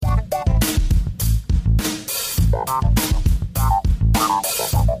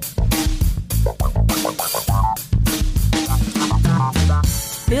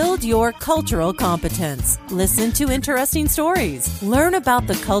your cultural competence. Listen to interesting stories. Learn about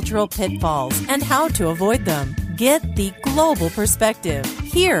the cultural pitfalls and how to avoid them. Get the global perspective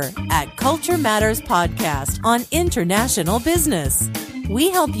here at Culture Matters Podcast on international business.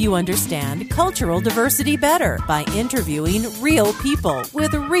 We help you understand cultural diversity better by interviewing real people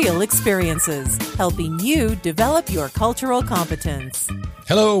with real experiences, helping you develop your cultural competence.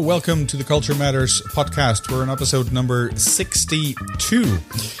 Hello, welcome to the Culture Matters Podcast. We're on episode number 62,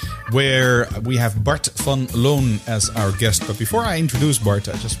 where we have Bart van Loon as our guest. But before I introduce Bart,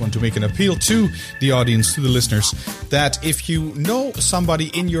 I just want to make an appeal to the audience, to the listeners, that if you know somebody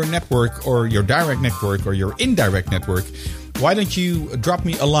in your network or your direct network or your indirect network, why don't you drop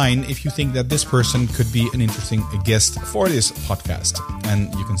me a line if you think that this person could be an interesting guest for this podcast?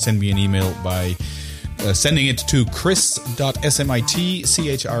 And you can send me an email by sending it to chris.smit,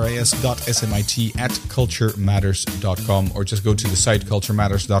 chris.smit @culturematters.com, or just go to the site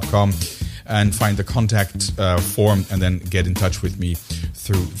culturematters.com and find the contact form and then get in touch with me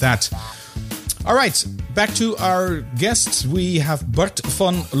through that. All right, back to our guests. We have Bart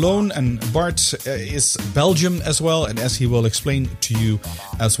van Loon, and Bart is Belgium as well, and as he will explain to you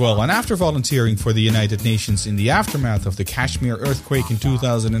as well. And after volunteering for the United Nations in the aftermath of the Kashmir earthquake in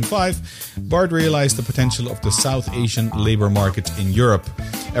 2005, Bart realized the potential of the South Asian labor market in Europe.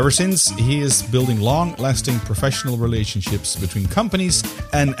 Ever since, he is building long-lasting professional relationships between companies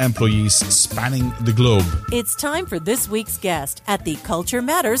and employees spanning the globe. It's time for this week's guest at the Culture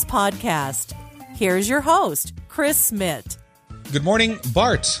Matters Podcast. Here's your host, Chris Smit. Good morning,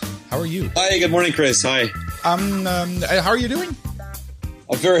 Bart. How are you? Hi, good morning, Chris. Hi. How are you doing?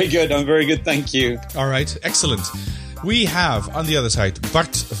 I'm very good. Thank you. All right, excellent. We have on the other side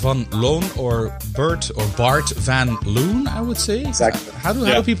Bart van Loon, or Bert or Bart van Loon, I would say. Exactly. How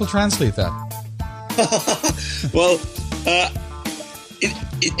do people translate that? Well,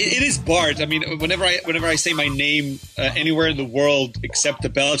 it is Bart. I mean, whenever I say my name anywhere in the world except the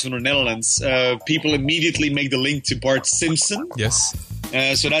Belgium or Netherlands, people immediately make the link to Bart Simpson. Yes.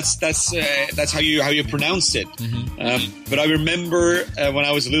 So that's how you pronounce it. Mm-hmm. But I remember when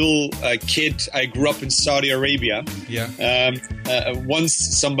I was a little kid, I grew up in Saudi Arabia. Yeah. Once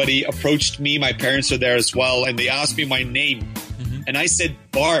somebody approached me, my parents were there as well, and they asked me my name. Mm-hmm. And I said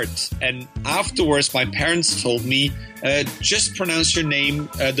Bart. And afterwards, my parents told me, just pronounce your name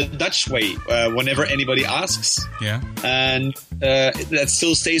the Dutch way whenever anybody asks. Yeah. And that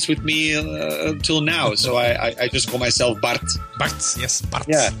still stays with me till now. So I just call myself Bart. Bart, yes, Bart.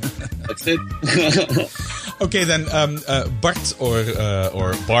 Yeah, that's it. Okay, then Bart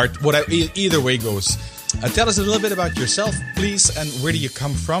or Bart, either way goes. Tell us a little bit about yourself, please, and where do you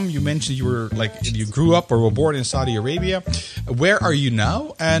come from? You mentioned you grew up or were born in Saudi Arabia. Where are you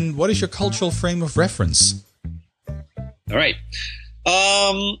now, and what is your cultural frame of reference? All right.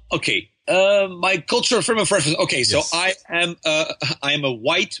 Okay. My cultural frame of reference. Okay, so yes. I am a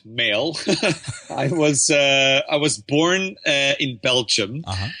white male. I was born in Belgium.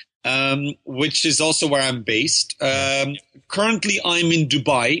 Which is also where I'm based. Currently, I'm in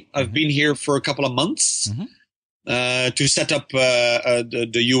Dubai. I've been here for a couple of months to set up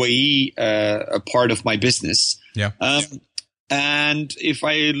the UAE part of my business. Yeah. And if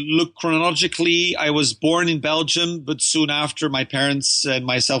I look chronologically, I was born in Belgium, but soon after, my parents and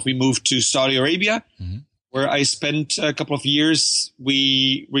myself, we moved to Saudi Arabia, where I spent a couple of years.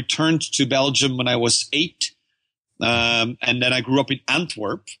 We returned to Belgium when I was 8. And then I grew up in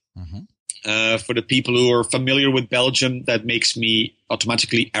Antwerp. For the people who are familiar with Belgium, that makes me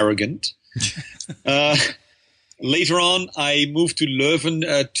automatically arrogant. Later on, I moved to Leuven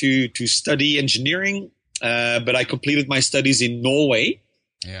to study engineering, but I completed my studies in Norway,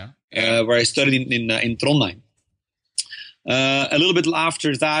 where I studied in Trondheim. A little bit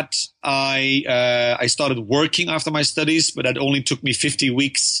after that, I started working after my studies, but that only took me 50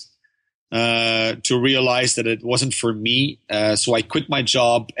 weeks to realize that it wasn't for me. So I quit my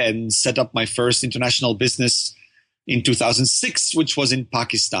job and set up my first international business in 2006, which was in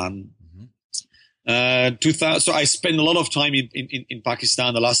Pakistan. So I spent a lot of time in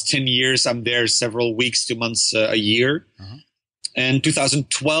Pakistan. The last 10 years, I'm there several weeks to months a year. And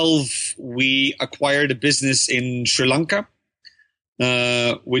 2012, we acquired a business in Sri Lanka,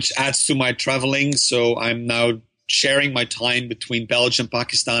 which adds to my traveling. So I'm now sharing my time between Belgium,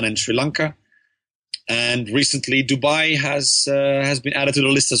 Pakistan, and Sri Lanka. And recently, Dubai has been added to the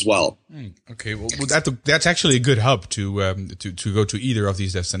list as well. Okay, well that's actually a good hub to go to either of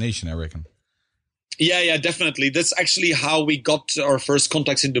these destinations, I reckon. Yeah, definitely. That's actually how we got our first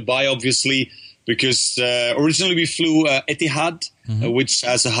contacts in Dubai. Obviously, because originally we flew Etihad, which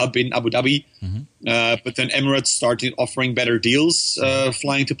has a hub in Abu Dhabi, but then Emirates started offering better deals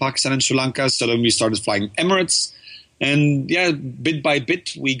flying to Pakistan and Sri Lanka, so then we started flying Emirates. And yeah, bit by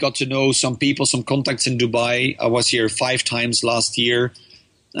bit, we got to know some people, some contacts in Dubai. I was here 5 times last year,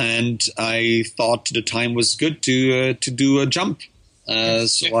 and I thought the time was good to do a jump.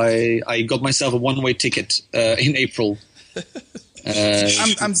 So I got myself a one-way ticket in April.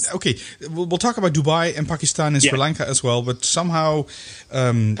 Okay. We'll talk about Dubai and Pakistan and Sri Lanka as well, but somehow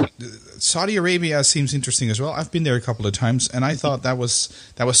Saudi Arabia seems interesting as well. I've been there a couple of times, and I thought that was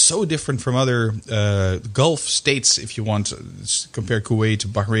so different from other Gulf states, if you want, compare Kuwait to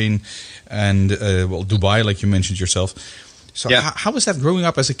Bahrain and Dubai, like you mentioned yourself. So how was that growing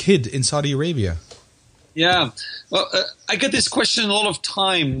up as a kid in Saudi Arabia? Yeah, well, I get this question a lot of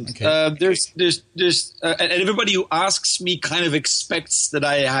time. Okay. And everybody who asks me kind of expects that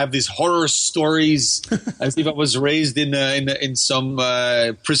I have these horror stories, as if I was raised in some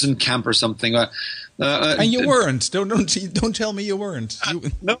prison camp or something. And you weren't. Don't tell me you weren't.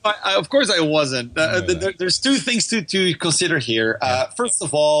 No, of course I wasn't. There's 2 things to consider here. First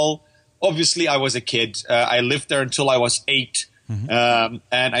of all, obviously I was a kid. I lived there until I was 8. And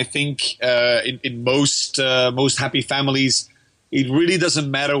I think in most happy families, it really doesn't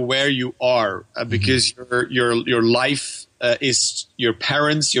matter where you are because your life is your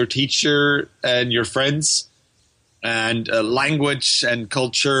parents, your teacher, and your friends, and language and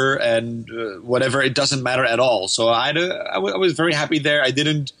culture and whatever. It doesn't matter at all. So I was very happy there. I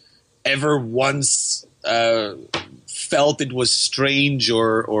didn't ever once felt it was strange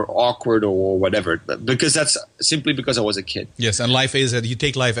or awkward or whatever, because that's simply because I was a kid. Yes, and life is that you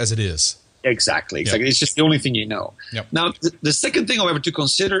take life as it is. Exactly. Yep. It's just the only thing you know. Yep. Now, the second thing, however, to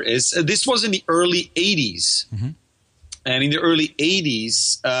consider is this was in the early 80s. And in the early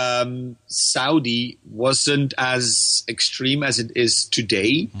 80s, Saudi wasn't as extreme as it is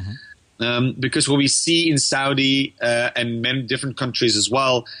today. Because what we see in Saudi and many different countries as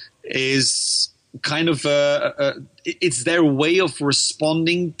well is kind of it's their way of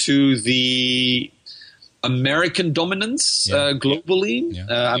responding to the American dominance globally.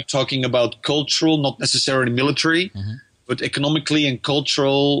 I'm talking about cultural, not necessarily military, but economically and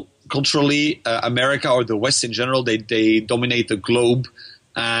culturally, America or the West in general, they dominate the globe,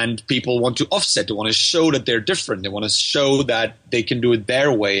 and people want to offset. They want to show that they're different. They want to show that they can do it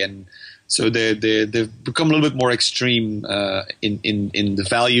their way, and so they've become a little bit more extreme in the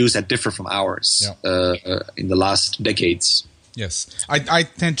values that differ from ours in the last decades. Yes, I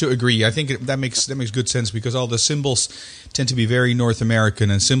tend to agree. I think that makes good sense, because all the symbols tend to be very North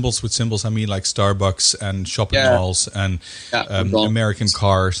American, and symbols I mean like Starbucks and shopping malls and American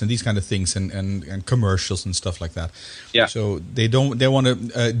cars and these kind of things, and commercials and stuff like that. Yeah. So they want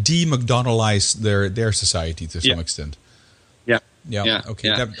to de-McDonaldize their society to some extent. Yeah.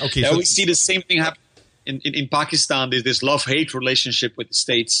 Okay. We see the same thing happen in Pakistan. There's this love-hate relationship with the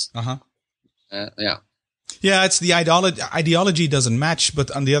states. Yeah, it's the ideology doesn't match,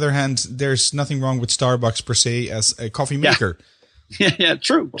 but on the other hand, there's nothing wrong with Starbucks per se as a coffee maker.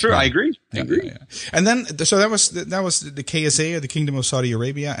 True. Yeah. I agree. And then, so that was the KSA, or the Kingdom of Saudi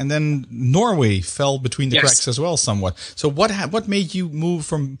Arabia, and then Norway fell between the cracks as well, somewhat. So what made you move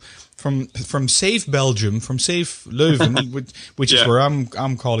from safe Belgium, from safe Leuven, which is where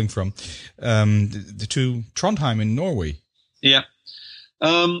I'm calling from, to Trondheim in Norway? Yeah.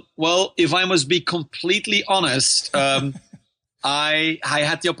 Well, if I must be completely honest, I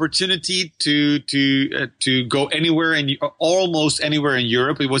had the opportunity to go anywhere and almost anywhere in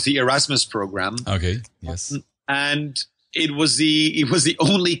Europe. It was the Erasmus program. Okay. Yes. And it was the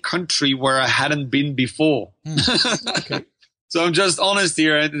only country where I hadn't been before. Okay. So I'm just honest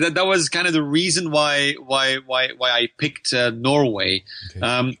here. That was kind of the reason why I picked Norway.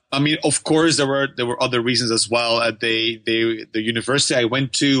 Okay. I mean, of course, there were other reasons as well. The university I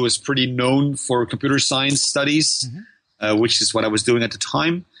went to was pretty known for computer science studies, which is what I was doing at the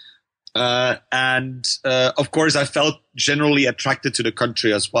time. And of course, I felt generally attracted to the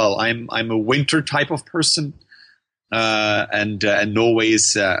country as well. I'm a winter type of person, and Norway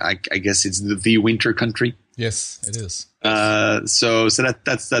is, I guess, it's the winter country. Yes, it is. So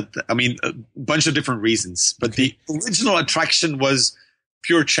that's that. I mean, a bunch of different reasons, but the original attraction was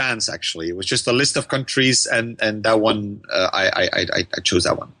pure chance. Actually, it was just a list of countries, and that one, I chose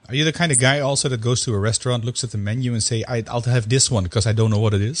that one. Are you the kind of guy also that goes to a restaurant, looks at the menu, and say, "I'll have this one because I don't know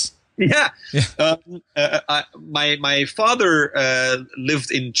what it is"? Yeah. My father lived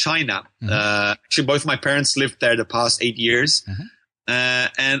in China. Actually, both my parents lived there the past 8 years.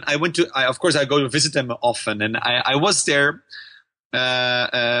 And I went to, of course, I go to visit them often. And I was there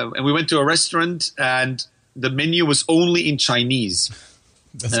and we went to a restaurant, and the menu was only in Chinese.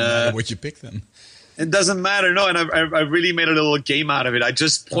 Doesn't matter what you pick then. It doesn't matter, no. And I really made a little game out of it. I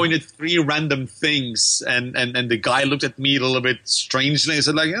just pointed 3 random things, and the guy looked at me a little bit strangely and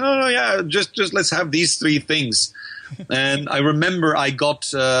said, like, "Oh, yeah, just let's have these 3 things." And I remember I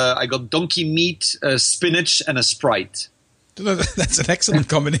got donkey meat, spinach, and a Sprite. That's an excellent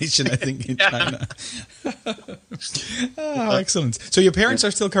combination, I think, in China. Excellent. So your parents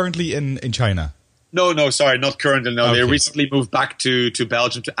are still currently in China? No, sorry, not currently. No, okay. They recently moved back to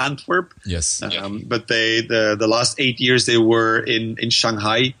Belgium, to Antwerp. Yes. But the last 8 years they were in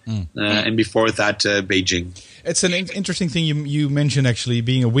Shanghai, and before that Beijing. It's an interesting thing you mentioned, actually,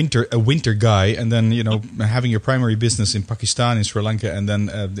 being a winter guy, and then having your primary business in Pakistan, in Sri Lanka, and then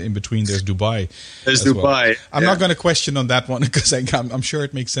in between there's Dubai. There's Dubai. Well. I'm not going to question on that one because I'm sure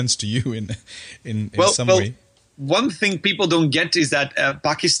it makes sense to you in some way. One thing people don't get is that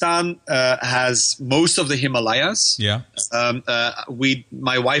Pakistan has most of the Himalayas. Yeah.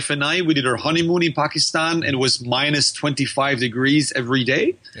 My wife and I, we did our honeymoon in Pakistan, and it was minus 25 degrees every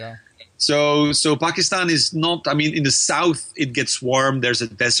day. Yeah. So Pakistan is not, I mean, in the south it gets warm, there's a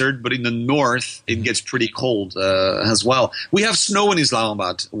desert, but in the north it gets pretty cold as well. We have snow in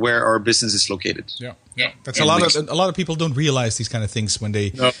Islamabad where our business is located. Yeah. That's a lot of people don't realize these kind of things when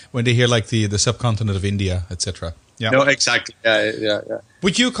they hear like the subcontinent of India, etc. Yeah. No, exactly. Yeah.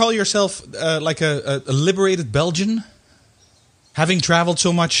 Would you call yourself like a liberated Belgian? Having traveled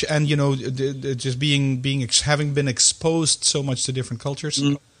so much and just having been exposed so much to different cultures?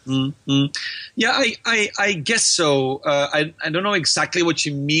 Yeah, I guess so. I don't know exactly what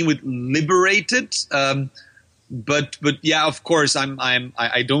you mean with liberated, but yeah, of course,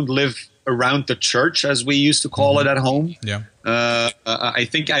 I don't live around the church as we used to call it at home. Yeah, I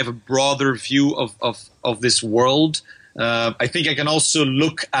think I have a broader view of this world. I think I can also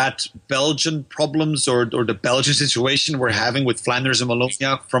look at Belgian problems or the Belgian situation we're having with Flanders and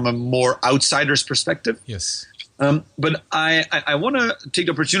Wallonia from a more outsider's perspective. Yes. But I want to take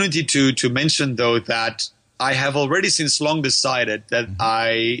the opportunity to mention, though, that I have already since long decided that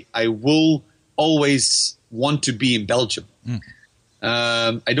I will always want to be in Belgium.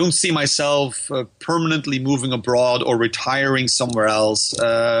 I don't see myself permanently moving abroad or retiring somewhere else.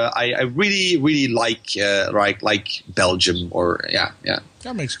 I really, really like Belgium.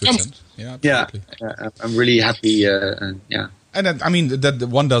 That makes good sense. Yeah, absolutely. Yeah, I'm really happy. And I mean that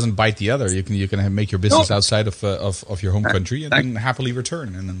one doesn't bite the other. You can make your business outside of your home country and then happily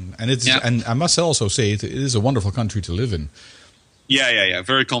return. And I must also say it is a wonderful country to live in. Yeah.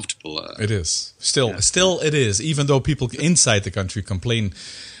 Very comfortable. It is still it is. Even though people inside the country complain,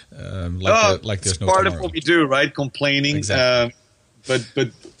 like there's no part tomorrow. of what we do, right? Complaining. Exactly. But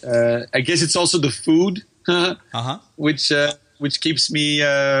I guess it's also the food, which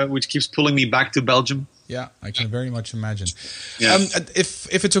keeps pulling me back to Belgium. Yeah, I can very much imagine. Yeah.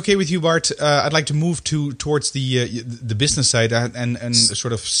 If it's okay with you, Bart, I'd like to move towards the business side and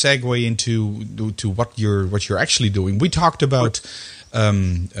sort of segue into what you're actually doing. We talked about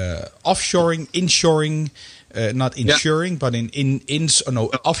offshoring, inshoring, not insuring, but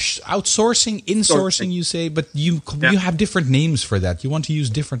outsourcing, insourcing. You say, but you have different names for that. You want to use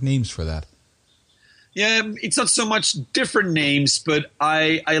different names for that. Yeah, it's not so much different names, but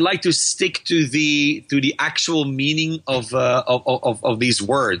I like to stick to the actual meaning of these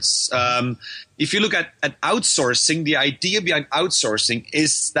words. If you look at outsourcing, the idea behind outsourcing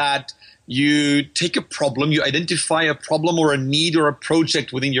is that you take a problem, you identify a problem or a need or a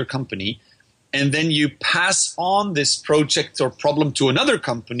project within your company, and then you pass on this project or problem to another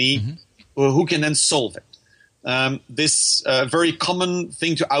company who can then solve it. This very common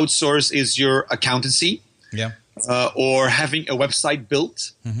thing to outsource is your accountancy, or having a website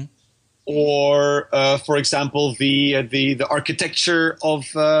built, or for example the architecture of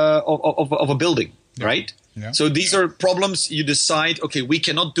a building, right? Yeah. So these are problems you decide. Okay, we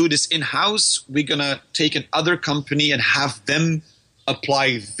cannot do this in house. We're gonna take another company and have them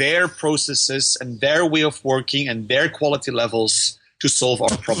apply their processes and their way of working and their quality levels to solve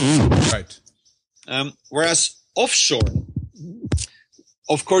our problem. Right. Whereas offshoring,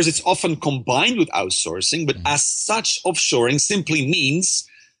 of course, it's often combined with outsourcing, but as such, offshoring simply means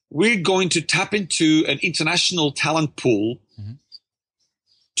we're going to tap into an international talent pool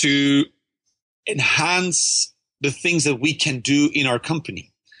to enhance the things that we can do in our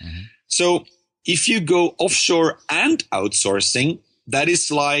company. So if you go offshore and outsourcing, that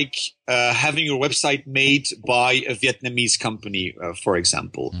is like having your website made by a Vietnamese company, for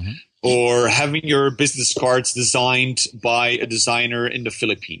example. Or having your business cards designed by a designer in the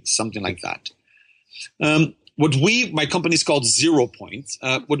Philippines, something like that. my company is called Zero Point.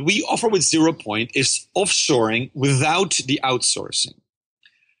 What we offer with Zero Point is offshoring without the outsourcing.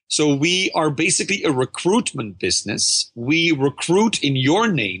 So we are basically a recruitment business. We recruit in your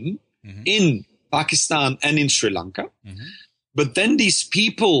name in Pakistan and in Sri Lanka. But then these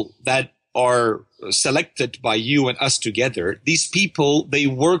people that are selected by you and us together, these people, they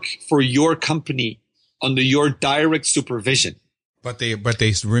work for your company under your direct supervision. But they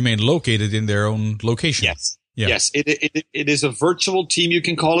remain located in their own location. Yes. Yeah. Yes. It is a virtual team, you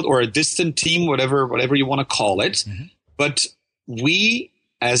can call it, or a distant team, whatever you want to call it. But we,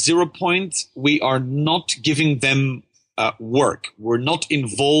 as Zero Point, we are not giving them work. We're not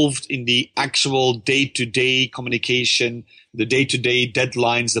involved in the actual day-to-day communication, the day-to-day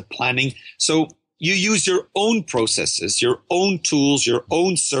deadlines, the planning. So you use your own processes, your own tools, your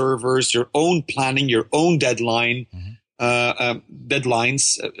own servers, your own planning, your own deadlines,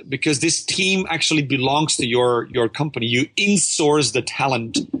 because this team actually belongs to your company. You insource the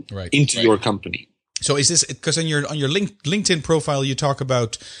talent into your company. So is this because on your LinkedIn profile you talk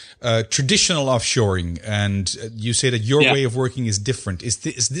about traditional offshoring, and you say that your way of working is different? Is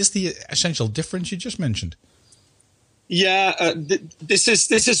this the essential difference you just mentioned? Yeah, this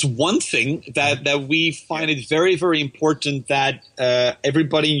is one thing that we find it very, very important that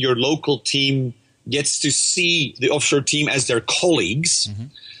everybody in your local team gets to see the offshore team as their colleagues.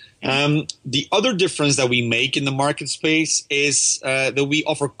 The other difference that we make in the market space is that we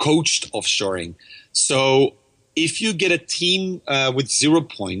offer coached offshoring. So if you get a team with Zero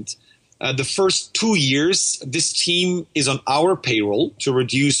Point, the first 2 years, this team is on our payroll to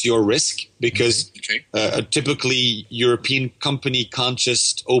reduce your risk, because typically European company can't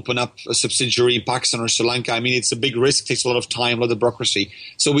just open up a subsidiary in Pakistan or Sri Lanka. I mean, it's a big risk, takes a lot of time, a lot of bureaucracy.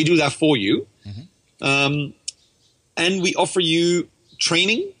 So we do that for you. And we offer you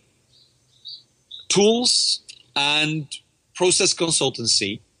training, tools, and process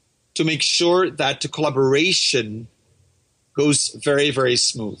consultancy to make sure that the collaboration goes very, very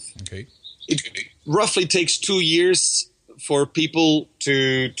smooth. It roughly takes 2 years for people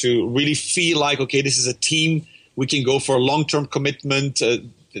to really feel like, okay, this is a team. We can go for a long-term commitment.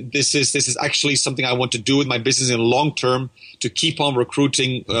 This is actually something I want to do with my business in the long term, to keep on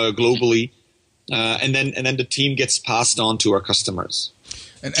recruiting globally. And then the team gets passed on to our customers.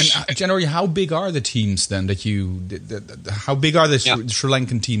 And generally, how big are the teams then how big are the Sri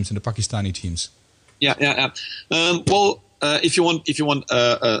Lankan teams and the Pakistani teams? Well, if you want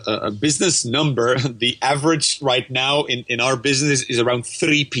a business number, the average right now in our business is around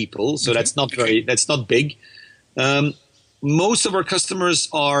 3 people. So that's not big. Most of our customers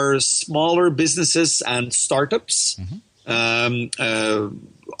are smaller businesses and startups.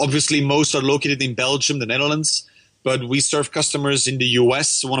 Obviously, most are located in Belgium, the Netherlands. But we serve customers in the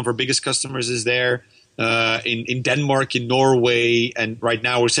US. One of our biggest customers is there, in Denmark, in Norway, and right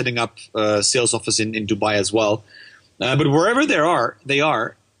now we're setting up a sales office in Dubai as well. But wherever they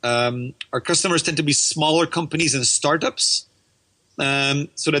are, our customers tend to be smaller companies and startups.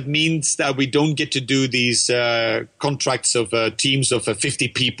 So that means that we don't get to do these contracts of teams of 50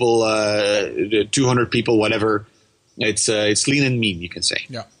 people, 200 people, whatever. It's lean and mean, you can say.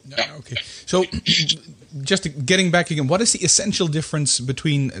 Okay. So just getting back again, what is the essential difference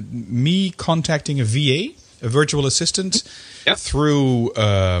between me contacting a VA, a virtual assistant, through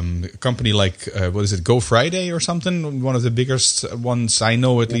a company like, what is it, Go Friday or something? One of the biggest ones I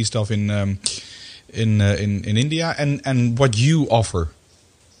know, at least, of in India, and what you offer?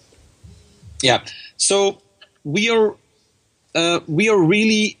 So we are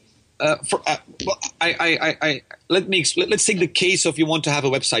really. Let's take the case of you want to have a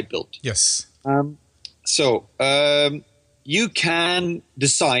website built. Yes. So you can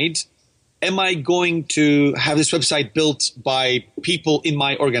decide, am I going to have this website built by people in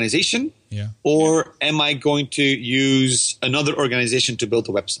my organization, or am I going to use another organization to build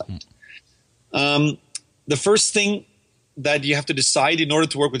a website? The first thing that you have to decide in order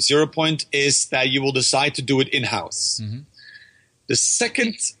to work with Zero Point is that you will decide to do it in-house. The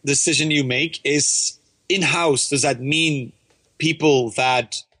second decision you make is, in-house, does that mean people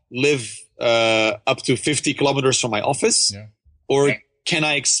that live up to 50 kilometers from my office? Or can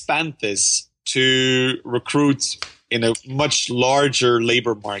I expand this to recruit in a much larger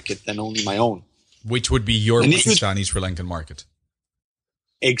labor market than only my own? Which would be your Pakistani Sri Lankan market.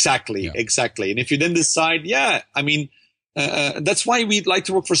 Exactly. And if you then decide, that's why we'd like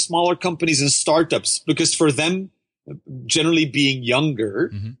to work for smaller companies and startups, because for them, generally being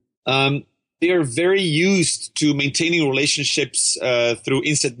younger, they are very used to maintaining relationships through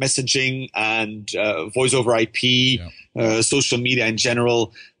instant messaging and voice over IP, social media in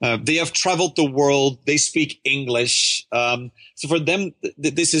general. They have traveled the world. They speak English. So for them,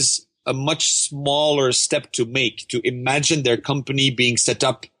 this is a much smaller step to make, to imagine their company being set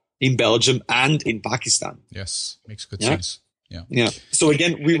up in Belgium and in Pakistan. Yes, makes good sense. Yeah. So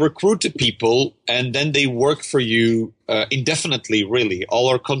again, we recruit people and then they work for you indefinitely, really. All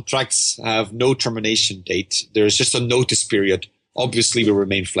our contracts have no termination date. There's just a notice period. Obviously, we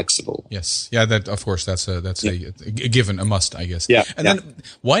remain flexible. Yes. Yeah, that of course, that's a given, a must, I guess. Yeah. And then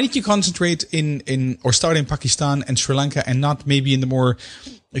why did you concentrate in or start in Pakistan and Sri Lanka and not maybe in the more,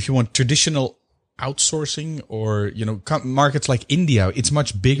 if you want, traditional outsourcing or, markets like India? It's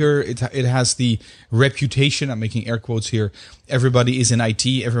much bigger. It has the reputation, I'm making air quotes here, everybody is in IT,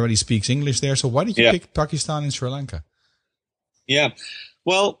 everybody speaks English there. So why did you pick Pakistan and Sri Lanka? Yeah.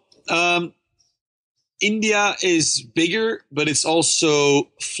 Well, India is bigger, but it's also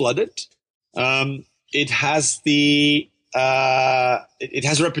flooded. It has it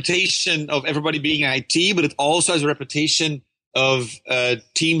has a reputation of everybody being in IT, but it also has a reputation of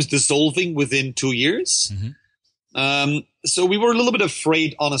teams dissolving within 2 years. Mm-hmm. So we were a little bit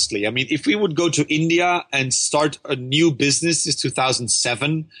afraid, honestly. I mean, if we would go to India and start a new business in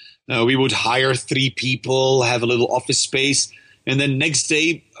 2007, we would hire 3 people, have a little office space. And then next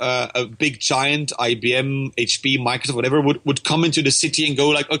day, a big giant, IBM, HP, Microsoft, whatever, would come into the city and go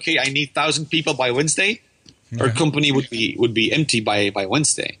like, okay, I need 1,000 people by Wednesday. Yeah. Our company would be empty by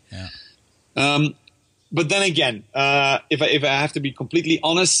Wednesday. Yeah. But then again, if I have to be completely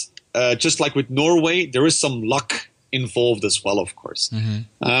honest, just like with Norway, there is some luck involved as well, of course.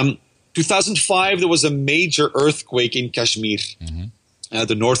 Mm-hmm. 2005, there was a major earthquake in Kashmir,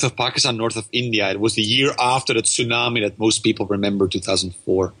 the north of Pakistan, north of India. It was the year after the tsunami that most people remember,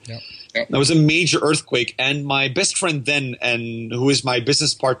 2004. Yep. There was a major earthquake, and my best friend then, and who is my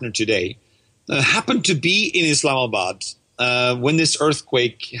business partner today, happened to be in Islamabad when this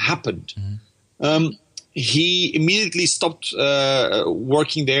earthquake happened. Mm-hmm. He immediately stopped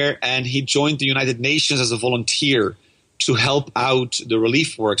working there and he joined the United Nations as a volunteer to help out the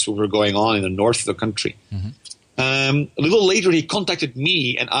relief works that were going on in the north of the country. Mm-hmm. A little later, he contacted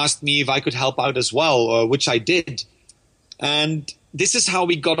me and asked me if I could help out as well, which I did. And this is how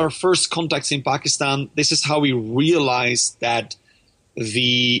we got our first contacts in Pakistan. This is how we realized that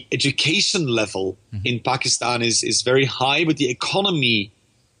the education level in Pakistan is very high, but the economy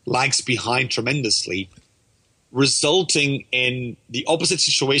lags behind tremendously, resulting in the opposite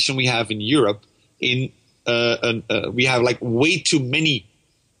situation we have in Europe. We have like way too many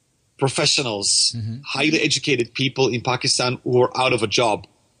professionals, highly educated people in Pakistan who are out of a job.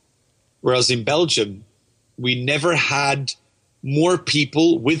 Whereas in Belgium, we never had more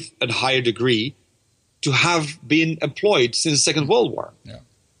people with a higher degree to have been employed since the Second World War. Yeah.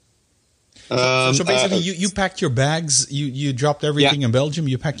 So basically, you packed your bags. You dropped everything in Belgium.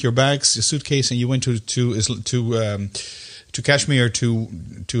 You packed your bags, your suitcase, and you went to Kashmir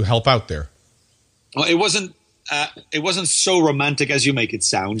to help out there. Well, it wasn't so romantic as you make it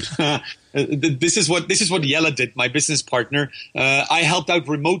sound. This is what Jelle did, my business partner. I helped out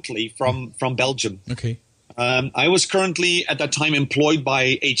remotely from Belgium. Okay. I was currently at that time employed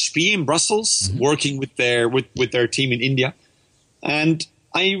by HP in Brussels, working with their team in India, and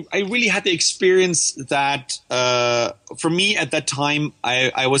I really had the experience that for me at that time,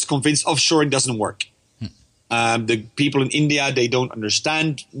 I was convinced offshoring doesn't work. The people in India, they don't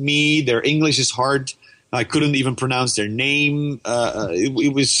understand me. Their English is hard. I couldn't even pronounce their name.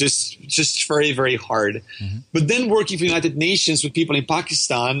 It was just very, very hard. Mm-hmm. But then working for United Nations with people in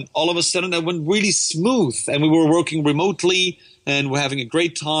Pakistan, all of a sudden that went really smooth. And we were working remotely and we're having a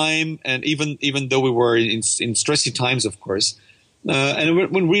great time. And even though we were in stressy times, of course, and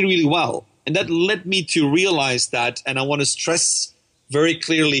it went really, really well. And that led me to realize that, and I want to stress very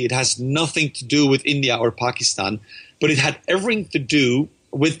clearly, it has nothing to do with India or Pakistan, but it had everything to do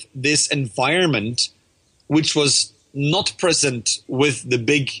with this environment which was not present with the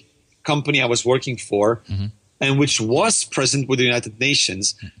big company I was working for, and which was present with the United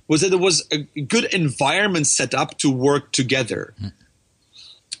Nations, was that there was a good environment set up to work together.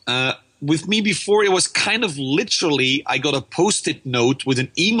 With me before, it was kind of literally, I got a Post-it note with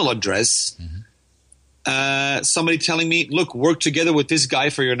an email address, somebody telling me, look, work together with this guy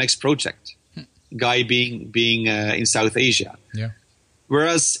for your next project. Guy being in South Asia. Yeah.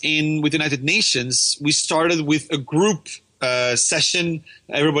 Whereas with the United Nations, we started with a group session,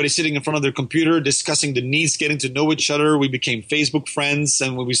 everybody sitting in front of their computer, discussing the needs, getting to know each other. We became Facebook friends,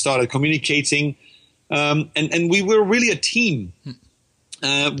 and we started communicating. And we were really a team.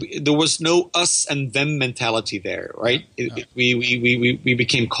 there was no us and them mentality there, right? We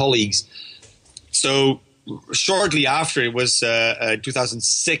became colleagues. So shortly after, it was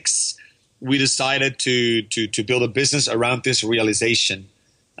 2006, we decided to build a business around this realization.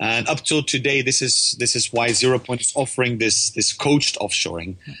 And up till today, this is why 0 Point is offering this coached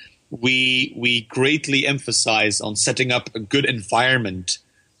offshoring. We greatly emphasize on setting up a good environment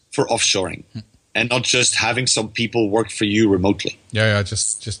for offshoring. And not just having some people work for you remotely. Yeah.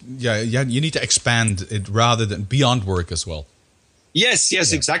 You need to expand it rather than beyond work as well. Yes,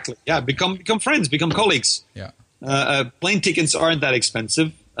 exactly. Yeah, become friends, become colleagues. Yeah. Plane tickets aren't that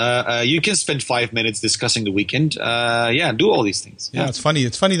expensive. You can spend 5 minutes discussing the weekend. Do all these things. Yeah, it's funny.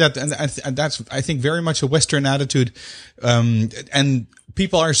 It's funny that, and that's, I think, very much a Western attitude. And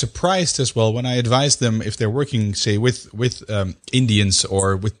people are surprised as well when I advise them, if they're working, say, with Indians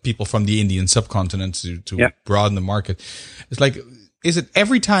or with people from the Indian subcontinent to broaden the market. It's like, is it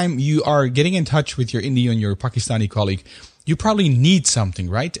every time you are getting in touch with your Indian, your Pakistani colleague, you probably need something,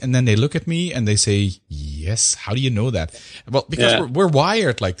 right? And then they look at me and they say, yes, how do you know that? Well, because we're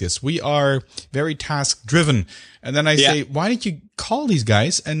wired like this. We are very task driven. And then I say, why don't you call these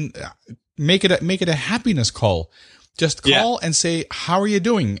guys and make it a happiness call? Just call and say, how are you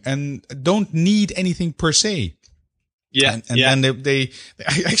doing? And don't need anything per se. And then they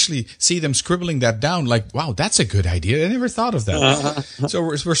I actually see them scribbling that down like, wow, that's a good idea. I never thought of that. So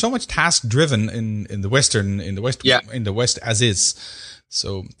we're so much task driven in the West as is.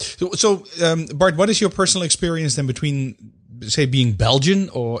 So Bart, what is your personal experience then between, say, being Belgian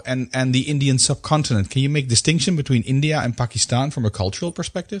and the Indian subcontinent? Can you make distinction between India and Pakistan from a cultural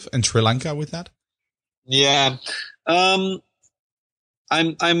perspective, and Sri Lanka with that? Yeah. I've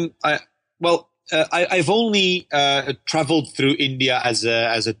only traveled through India as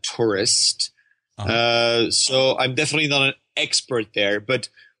a tourist, so I'm definitely not an expert there. But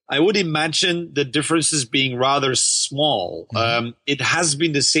I would imagine the differences being rather small. It has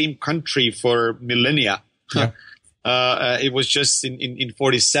been the same country for millennia. Yeah. It was just in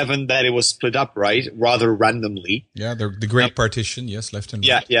 47 that it was split up, right? Rather randomly. Yeah, the Great Partition, yes, left and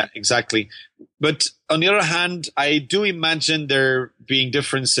right. Yeah, exactly. But on the other hand, I do imagine there being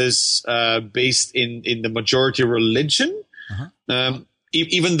differences based in the majority religion.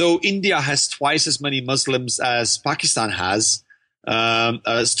 Even though India has twice as many Muslims as Pakistan has,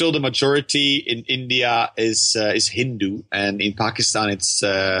 still the majority in India is Hindu, and in Pakistan it's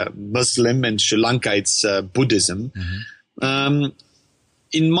Muslim, and Sri Lanka it's Buddhism.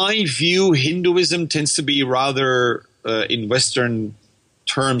 In my view, Hinduism tends to be rather in Western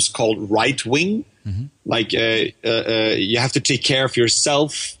terms called right wing. Like you have to take care of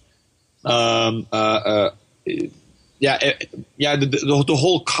yourself. The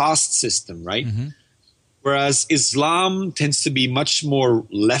whole caste system, right? Whereas Islam tends to be much more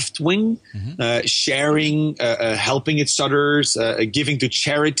left-wing, sharing, helping each others, giving to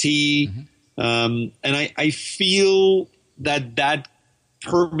charity. And I feel that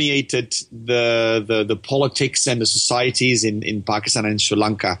permeated the politics and the societies in Pakistan and Sri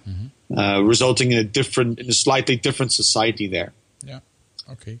Lanka, resulting in a slightly different society there. Yeah,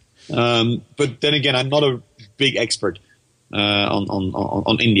 okay. But then again, I'm not a big expert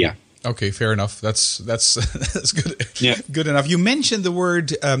on India. Okay, fair enough. That's good. Yeah. Good enough. You mentioned the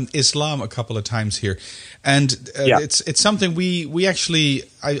word Islam a couple of times here, and it's something we actually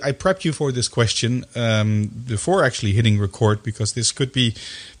I prepped you for this question before actually hitting record, because this could be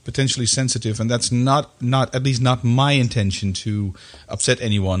potentially sensitive, and that's not at least not my intention to upset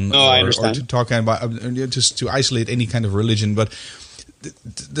anyone or to talk about just to isolate any kind of religion, but.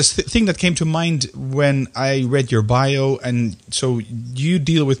 The thing that came to mind when I read your bio, and so you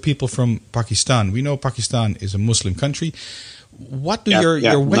deal with people from Pakistan. We know Pakistan is a Muslim country. What do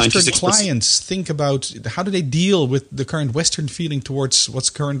your Western 96%. Clients think about? How do they deal with the current Western feeling towards what's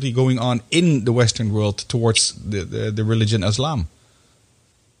currently going on in the Western world towards the religion Islam?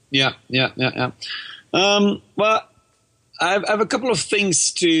 Yeah. Well, I have a couple of things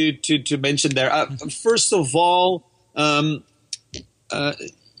to mention there. First of all,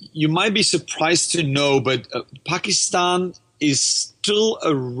 you might be surprised to know, but Pakistan is still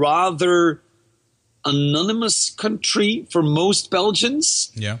a rather anonymous country for most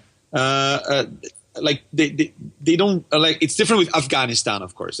Belgians. Yeah. Like they don't like. It's different with Afghanistan,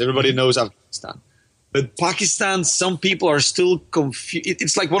 of course. Everybody knows Afghanistan, but Pakistan, some people are still confused.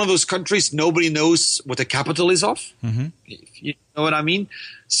 It's like one of those countries nobody knows what the capital is of. If you know what I mean.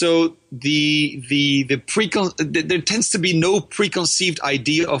 So there tends to be no preconceived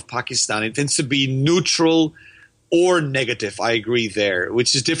idea of Pakistan. It tends to be neutral, or negative. I agree there,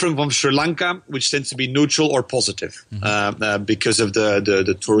 which is different from Sri Lanka, which tends to be neutral or positive because of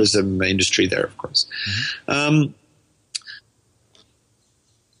the tourism industry there, of course.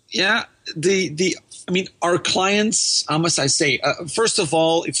 Our clients, how must I say? First of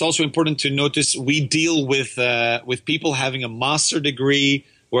all, it's also important to notice we deal with people having a master degree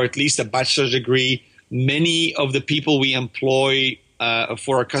or at least a bachelor's degree. Many of the people we employ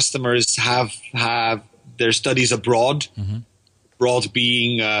for our customers have their studies abroad. Abroad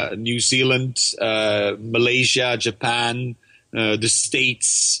being New Zealand, Malaysia, Japan, the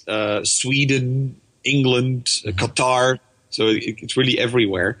States, Sweden, England, Qatar. So it's really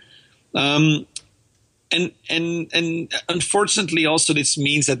everywhere. And unfortunately, also this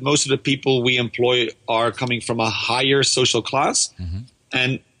means that most of the people we employ are coming from a higher social class.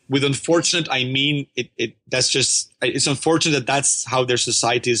 And with unfortunate, I mean it's unfortunate that that's how their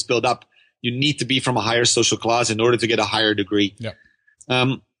society is built up. You need to be from a higher social class in order to get a higher degree.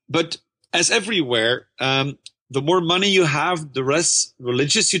 But as everywhere, the more money you have, the less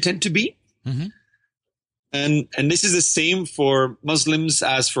religious you tend to be. And this is the same for Muslims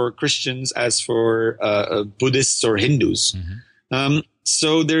as for Christians, as for Buddhists or Hindus.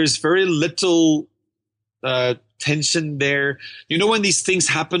 So there's very little tension there. You know, when these things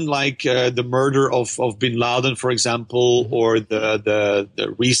happen, like the murder of Bin Laden, for example, or the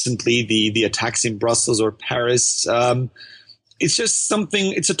recently the attacks in Brussels or Paris, it's just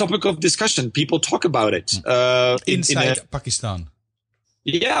something. It's a topic of discussion. People talk about it inside Pakistan.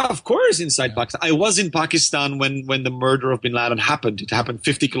 Yeah, of course, inside Pakistan. I was in Pakistan when the murder of Bin Laden happened. It happened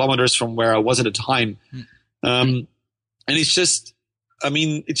 50 kilometers from where I was at the time. And it's just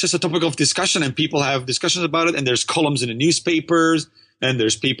a topic of discussion, and people have discussions about it, and there's columns in the newspapers, and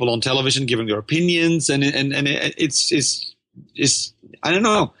there's people on television giving their opinions, and it's I don't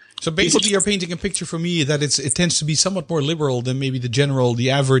know. So basically you're painting a picture for me that it tends to be somewhat more liberal than maybe the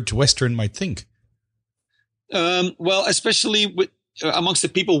average Western might think. Well, especially amongst the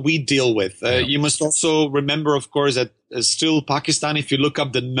people we deal with. You must also remember, of course, that still Pakistan, if you look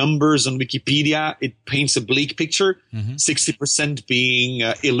up the numbers on Wikipedia, it paints a bleak picture. 60% being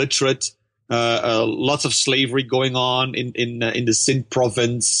illiterate, lots of slavery going on in the Sindh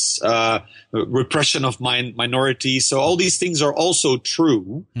province, repression of minorities. So all these things are also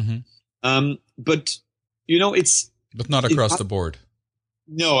true. But, you know, but not across the board.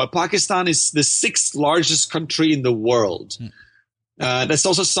 No, Pakistan is the 6th largest country in the world. That's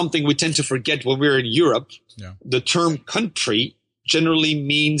also something we tend to forget when we're in Europe. The term country generally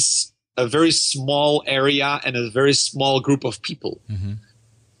means a very small area and a very small group of people.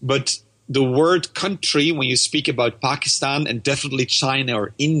 But the word country, when you speak about Pakistan and definitely China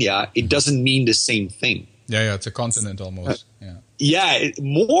or India, it doesn't mean the same thing. Yeah, it's a continent almost.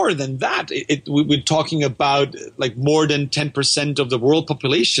 More than that. We're talking about like more than 10% of the world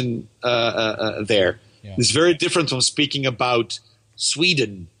population there. It's very different from speaking about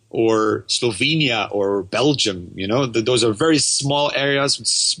Sweden or Slovenia or Belgium. You know, those are very small areas with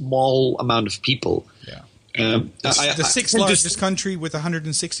small amount of people. The 6th largest country with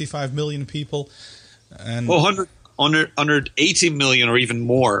 165 million people, and 180 million or even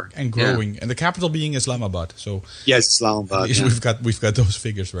more, and growing. And the capital being Islamabad. So yes, Islamabad. We've got those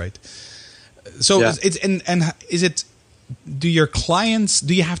figures right. So is it? Do your clients?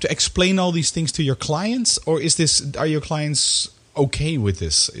 Do you have to explain all these things to your clients, or are your clients okay with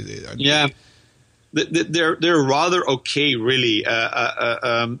this? They're rather okay, really.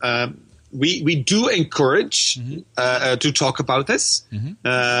 We do encourage to talk about this.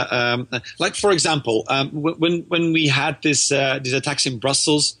 Like, for example, when we had these attacks in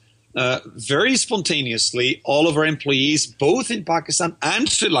Brussels, very spontaneously, all of our employees, both in Pakistan and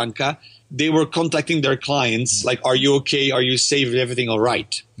Sri Lanka, they were contacting their clients, like, "Are you okay? Are you safe? Is everything all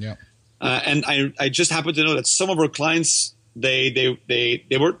right?" And I just happen to know that some of our clients, they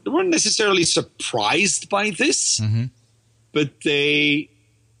weren't necessarily surprised by this, but they.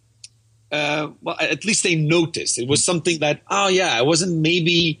 Well, at least they noticed. It was something that, I wasn't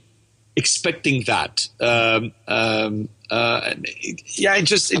maybe expecting that. It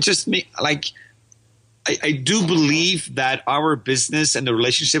just made, like, I do believe that our business and the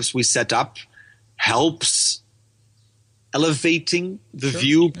relationships we set up helps elevating the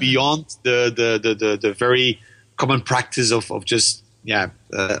view beyond the very common practice of just the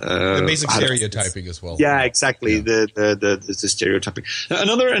basic stereotyping as well. Yeah, exactly. The stereotyping.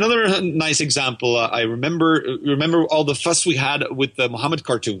 Another nice example. I remember all the fuss we had with the Muhammad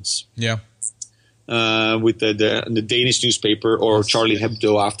cartoons. With the Danish newspaper or Charlie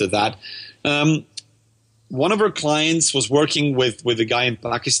Hebdo after that. one of our clients was working with a guy in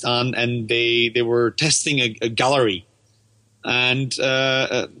Pakistan, and they were testing a gallery. And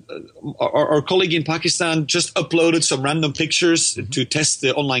our colleague in Pakistan just uploaded some random pictures to test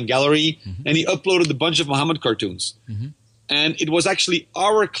the online gallery, and he uploaded a bunch of Muhammad cartoons. And it was actually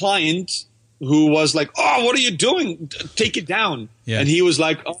our client who was like, "Oh, what are you doing? Take it down." Yeah. And he was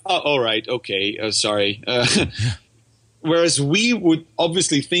like, "Oh, all right, okay, sorry." Whereas we would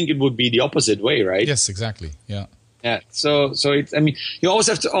obviously think it would be the opposite way, right? Yes, exactly. Yeah. Yeah. So it's, I mean, you always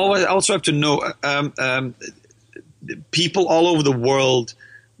have to also have to know people all over the world.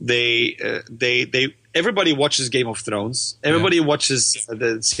 They everybody watches Game of Thrones. Everybody watches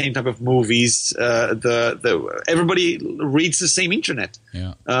the same type of movies. Everybody reads the same internet.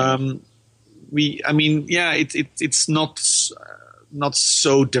 Yeah. It's not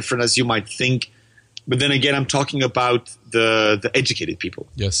so different as you might think. But then again, I'm talking about the educated people.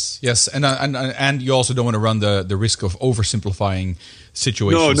 Yes, and you also don't want to run the risk of oversimplifying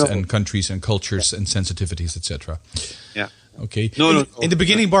situations and countries and cultures and sensitivities, etc. Yeah. Okay. In the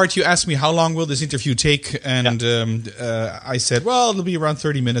beginning, Bart, you asked me how long will this interview take, and I said, well, it'll be around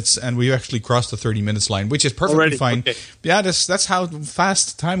 30 minutes, and we actually crossed the 30 minutes line, which is perfectly fine. Okay. Yeah, that's how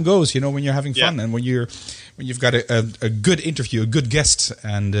fast time goes, when you're having fun and when you've got a good interview, a good guest,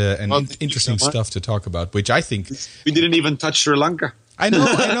 and interesting stuff to talk about, which I think we didn't even touch Sri Lanka. I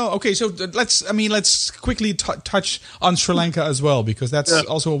know. Okay, so let's quickly touch on Sri Lanka as well, because that's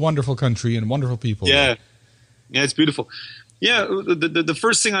also a wonderful country and wonderful people. Yeah, it's beautiful. Yeah, the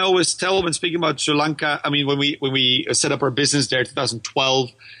first thing I always tell when speaking about Sri Lanka, I mean, when we set up our business there in 2012,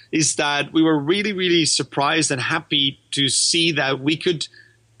 is that we were really, really surprised and happy to see that we could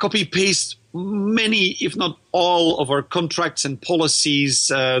copy paste many, if not all, of our contracts and policies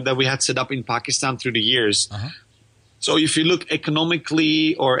that we had set up in Pakistan through the years. So if you look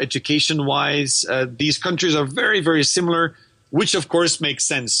economically or education-wise, these countries are very, very similar, which of course makes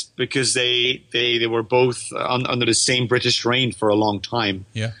sense because they were both under the same British reign for a long time.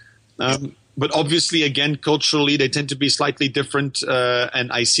 Yeah. But obviously, again, culturally, they tend to be slightly different,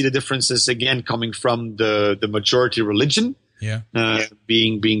 and I see the differences again coming from the majority religion. Yeah.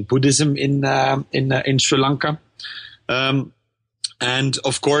 Being Buddhism in Sri Lanka, and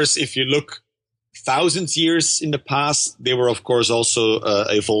of course, if you look thousands years in the past, they were of course also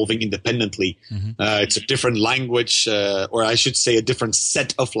evolving independently. It's a different language, or I should say, a different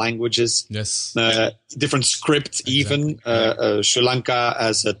set of languages. Yes. Different script, even. Sri Lanka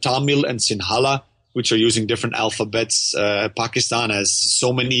has Tamil and Sinhala, which are using different alphabets. Pakistan has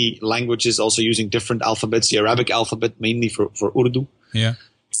so many languages also using different alphabets, the Arabic alphabet mainly for Urdu. Yeah.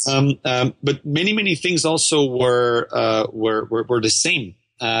 But many things also were the same,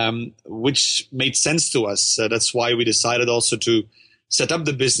 which made sense to us. That's why we decided also to set up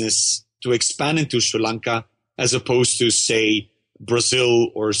the business to expand into Sri Lanka as opposed to, say,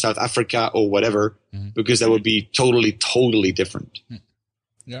 Brazil or South Africa or whatever, because that would be totally different.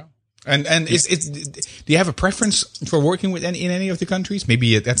 Yeah. And do you have a preference for working with in any of the countries?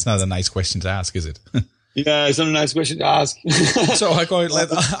 Maybe that's not a nice question to ask, is it? Yeah, it's not a nice question to ask. So I go,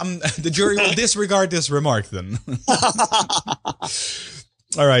 the jury will disregard this remark then.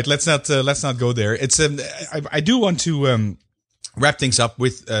 All right, let's not go there. It's I do want to wrap things up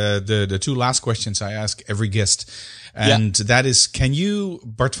with the two last questions I ask every guest, and that is, can you,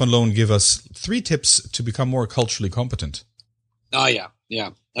 Bart van Loon, give us 3 tips to become more culturally competent? Oh yeah.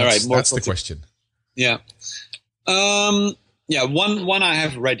 All right, that's the question. Yeah. One I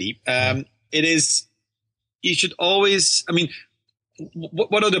have ready. It is, you should always, I mean,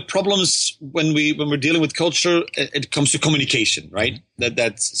 what are the problems when we're dealing with culture? It comes to communication, right? I'm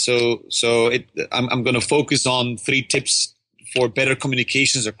going to focus on 3 tips for better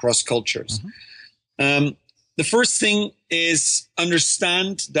communications across cultures. The first thing is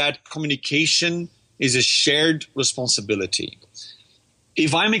understand that communication is a shared responsibility.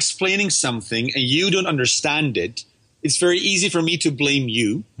 If I'm explaining something and you don't understand it, it's very easy for me to blame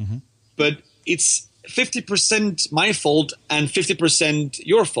you, but it's 50% my fault and 50%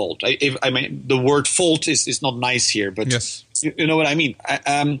 your fault. I mean, the word fault is not nice here, but yes. You know what I mean.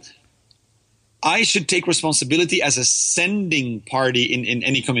 I should take responsibility as a sending party in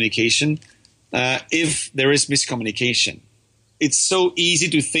any communication if there is miscommunication. It's so easy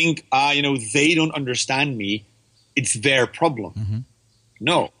to think, they don't understand me. It's their problem.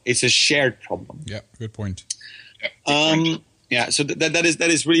 No, it's a shared problem. Yeah, good point. So that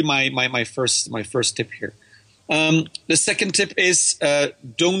is really my first tip here. The second tip is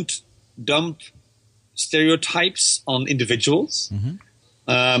don't dump stereotypes on individuals.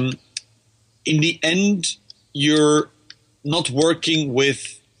 In the end, you're not working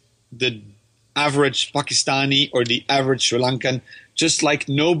with the average Pakistani or the average Sri Lankan, just like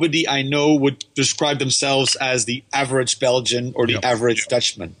nobody I know would describe themselves as the average Belgian or the average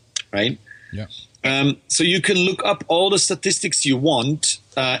Dutchman, right? Yeah. So you can look up all the statistics you want.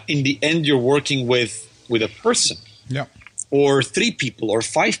 In the end, you're working with a person, or 3 people or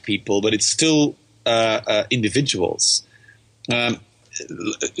 5 people, but it's still individuals.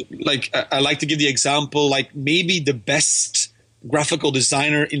 Like I like to give the example, like maybe the best graphical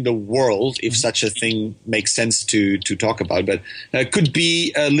designer in the world, if such a thing makes sense to talk about, but could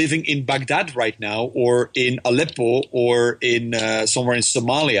be living in Baghdad right now, or in Aleppo, or in somewhere in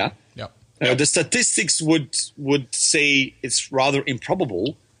Somalia. The statistics would say it's rather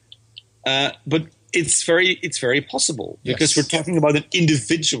improbable, but it's very possible, because we're talking about an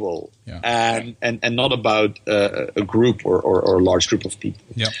individual and not about a group or a large group of people.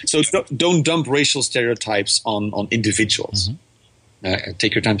 So don't dump racial stereotypes on individuals.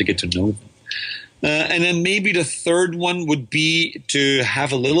 Take your time to get to know them. And then maybe the third one would be to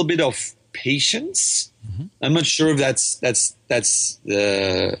have a little bit of patience. I'm not sure if that's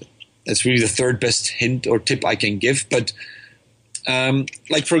really the third best hint or tip I can give, but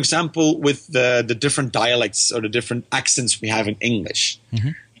like for example, with the different dialects or the different accents we have in English,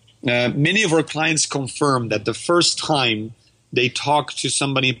 many of our clients confirm that the first time they talk to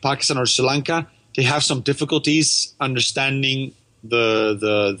somebody in Pakistan or Sri Lanka, they have some difficulties understanding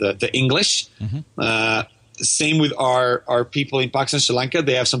the English. Same with our people in Pakistan and Sri Lanka,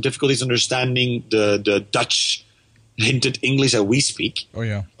 they have some difficulties understanding the Dutch hinted English that we speak.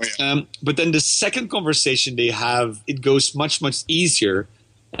 But then the second conversation they have, it goes much easier.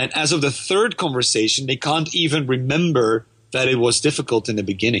 And as of the third conversation, they can't even remember that it was difficult in the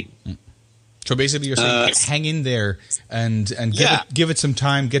beginning. So basically you're saying hang in there and give it some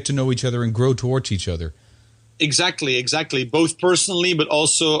time, get to know each other and grow towards each other. Exactly. Both personally, but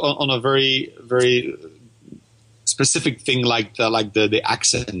also on a very, very specific thing like the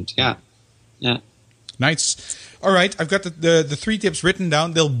accent. Yeah. Nice. All right, I've got the 3 tips written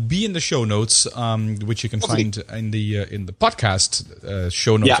down. They'll be in the show notes, which you can find in the podcast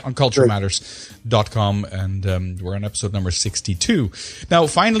show notes on culturematters.com, and we're on episode number 62. Now,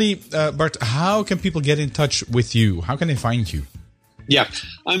 finally, Bart, how can people get in touch with you? How can they find you? Yeah,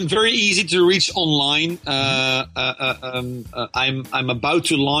 I'm very easy to reach online. I'm about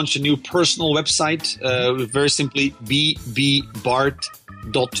to launch a new personal website, very simply bbart.be.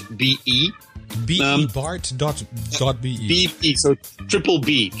 bbart.be. So triple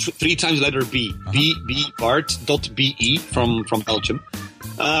B, 3 times letter B. bbart.be from Belgium.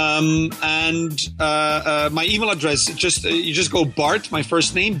 And my email address, you just go Bart, my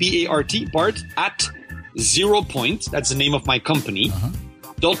first name, B-A-R-T, Bart at 0 Point, that's the name of my company,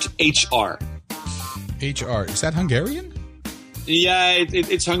 .hr. HR, is that Hungarian? Yeah,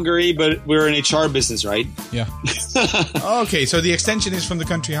 it's Hungary, but we're an HR business, right? Yeah. Okay, so the extension is from the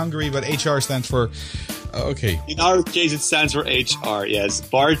country Hungary, but HR stands for... Okay. In our case, it stands for HR, yes.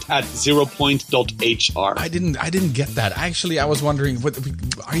 Bart at 0point.hr. I didn't get that. Actually, I was wondering, what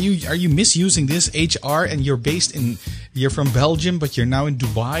are you misusing this HR, and you're from Belgium, but you're now in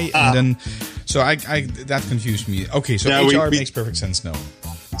Dubai, and then... So I that confused me. Okay, so HR makes perfect sense now.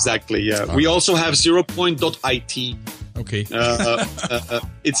 Exactly, yeah. Okay. We also have 0point.it. Okay.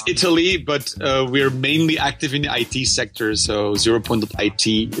 It's Italy, but we're mainly active in the IT sector, so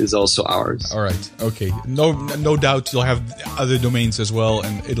 0point.it is also ours. All right. Okay. No doubt you'll have other domains as well,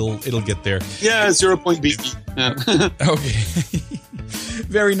 and it'll get there. Yeah, 0.be. Yeah. Okay.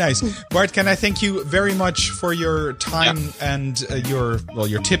 Very nice. Bart, can I thank you very much for your time and your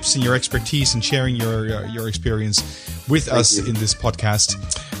tips and your expertise and sharing your experience with us in this podcast.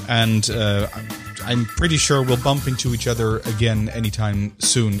 And I'm pretty sure we'll bump into each other again anytime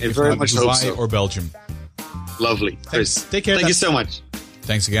soon, if not Dubai or Belgium. Lovely. Chris. Take care. Thank you so much.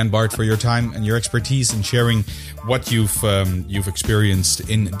 Thanks again, Bart, for your time and your expertise and sharing what you've experienced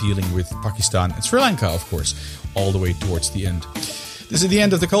in dealing with Pakistan and Sri Lanka, of course, all the way towards the end. This is the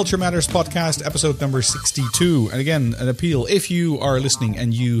end of the Culture Matters podcast, episode number 62. And again, an appeal. If you are listening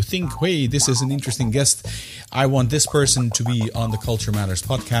and you think, hey, this is an interesting guest, I want this person to be on the Culture Matters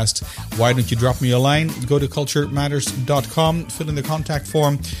podcast, why don't you drop me a line? Go to culturematters.com, fill in the contact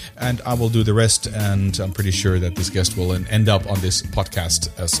form, and I will do the rest. And I'm pretty sure that this guest will end up on this podcast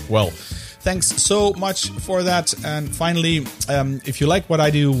as well. Thanks so much for that. And finally, if you like what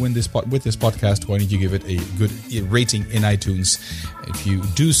I do with this podcast, why don't you give it a good rating in iTunes? If you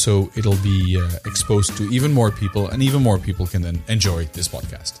do so, it'll be exposed to even more people, and even more people can then enjoy this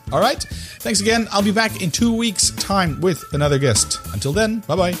podcast. All right. Thanks again. I'll be back in 2 weeks' time with another guest. Until then,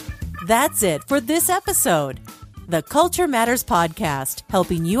 bye-bye. That's it for this episode. The Culture Matters Podcast,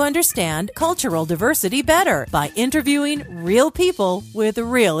 helping you understand cultural diversity better by interviewing real people with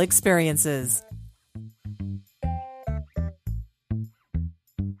real experiences.